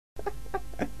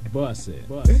Bust it.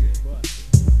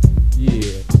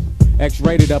 Yeah.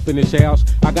 X-rated up in this house.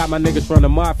 I got my niggas from the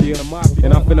mafia,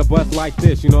 and I'm finna bust like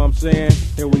this, you know what I'm saying?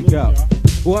 Here we go.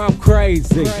 Well, I'm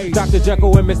crazy. Dr.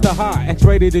 Jekyll and Mr. Hyde.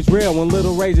 X-rated is real when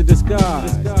little razor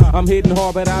disguise. I'm hitting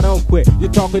hard, but I don't quit.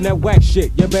 You're talking that whack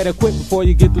shit. You better quit before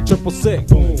you get the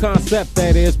 666. Concept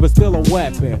that is, but still a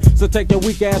weapon. So take your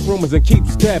weak ass rumors and keep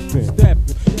stepping.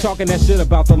 Talking that shit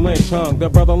about the lynch hung. The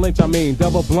brother Lynch, I mean,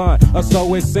 double blind. Or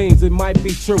so it seems, it might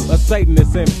be true. A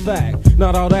Satanist, in fact.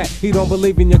 Not all that, he don't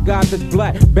believe in your God that's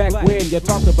black. Back when you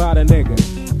talked about a nigga.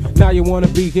 Now you wanna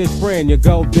be his friend, you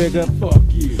gold digger. Fuck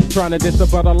you. Trying to diss a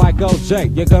brother like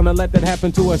OJ. You're gonna let that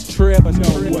happen to us, Trip?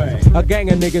 No way. A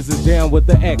gang of niggas is down with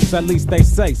the X. At least they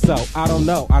say so. I don't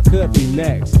know, I could be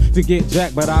next to get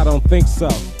jacked, but I don't think so.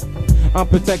 I'm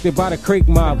protected by the creek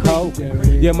mob, ho.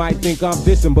 You might think I'm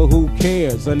dissing, but who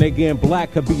cares? A nigga in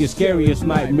black could be your scariest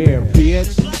nightmare,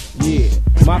 bitch. Yeah,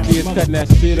 Mafia's cutting that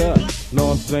shit up. Know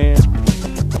what I'm saying?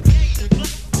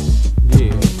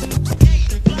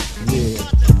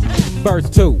 Verse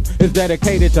 2 is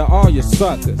dedicated to all you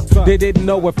suckers. They didn't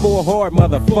know we're four hard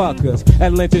motherfuckers.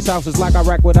 At Lynch's house is like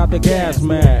Iraq without the gas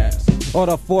mask. Or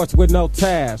the force with no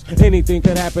tabs. Anything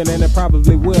could happen and it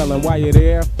probably will. And while you're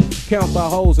there, count the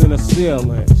holes in the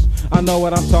ceilings. I know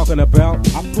what I'm talking about.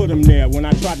 I put him there when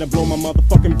I tried to blow my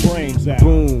motherfucking brains out.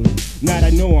 Boom. Now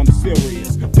they know I'm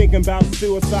serious. Thinking about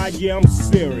suicide, yeah, I'm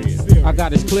serious. I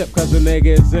got his clip cause the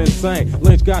nigga is insane.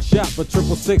 Lynch got shot but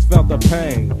 666 felt the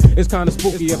pain. It's kinda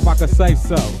spooky if I could say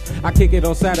so. I kick it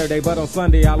on Saturday but on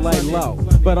Sunday I lay low.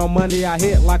 But on Monday I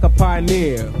hit like a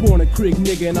pioneer. Born a creek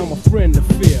nigga and I'm a friend to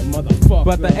fear, motherfucker.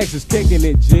 But the X is kicking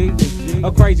it, G.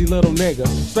 A crazy little nigga,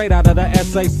 straight out of the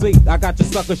SAC. I got your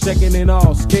sucker shaking and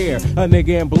all scared. A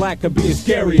nigga in black could be his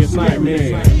scariest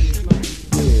nightmare.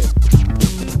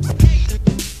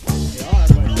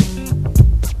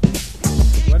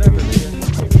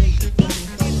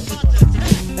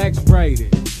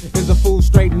 X-rated is a fool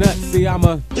straight nut. See, I'm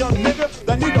a young nigga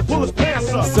that need to pull his pants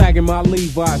up. Sagging my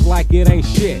Levi's like it ain't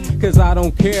shit. Cause I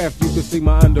don't care if you can see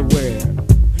my underwear.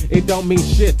 It don't mean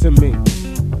shit to me.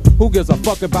 Who gives a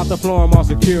fuck about the floor and my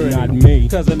security? Not me.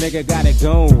 Cause a nigga got it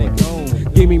going.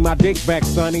 Give me my dick back,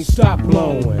 sonny. Stop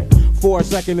blowing. For a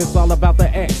second, it's all about the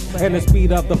X and the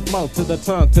speed of the flow to the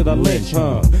tongue, to the lynch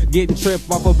hung. Getting tripped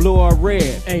off of blue or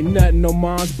red. Ain't nothing no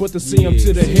minds but to see him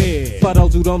to the head. For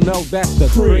those who don't know, that's the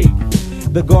creek.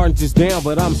 The garden's is down,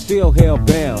 but I'm still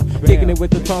hell-bound. Kicking it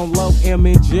with the tone low,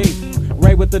 M&G.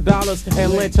 Ray with the dollars,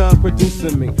 and Lynch Hung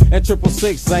producing me. And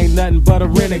 666 ain't nothing but a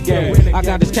renegade. I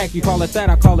got this khaki, call it that,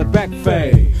 I call it back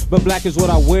fade. But black is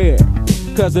what I wear.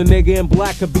 Cause a nigga in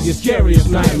black could be your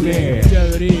scariest nightmare.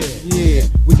 Yeah,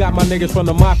 we got my niggas from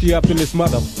the mafia up in this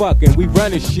motherfucking. We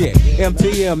running shit.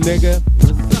 MTM, nigga.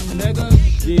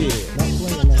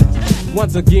 Yeah.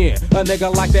 Once again, a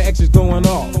nigga like the X is going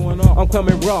off. I'm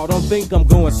coming raw, don't think I'm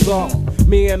going soft.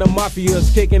 Me and the mafia is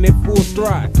kicking it full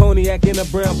stride. Cognac in a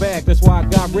brown bag, that's why I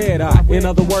got red eye. In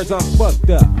other words, I'm fucked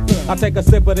up. I take a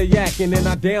sip of the yak and then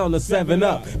I down the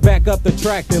 7-Up. Back up the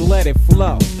track and let it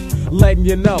flow. Letting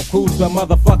you know who's the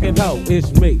motherfucking hoe.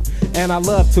 It's me, and I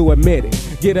love to admit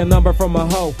it. Get a number from a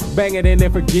hoe, bang it and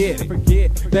then forget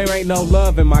it. There ain't no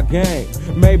love in my game.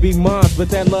 Maybe mine, but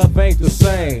that love ain't the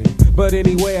same. But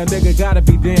anyway, a nigga gotta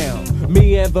be down.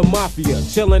 Me and the mafia,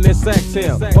 chillin' in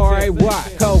Sacktown.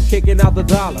 R.A.Y., cold kicking out the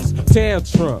dollars.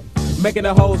 Tantrum, making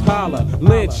the hoes holler.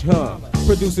 Lynch Hung,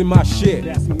 producing my shit.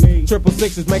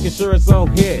 666 is making sure it's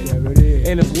on hit.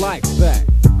 And it's like that.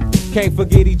 Can't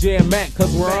forget EJ and Mac,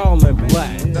 cause we're all in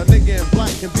black. The nigga in black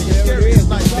can be your scariest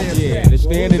nightmare. Yeah, the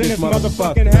stand in this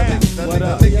motherfucking house. What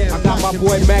up? I got my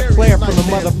boy Mac Claire from the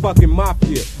motherfucking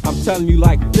mafia. I'm telling you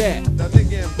like that. The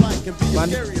nigga in black can be your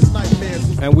scariest nightmare.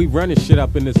 And we running shit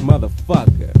up in this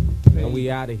motherfucker. And we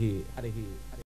out of here.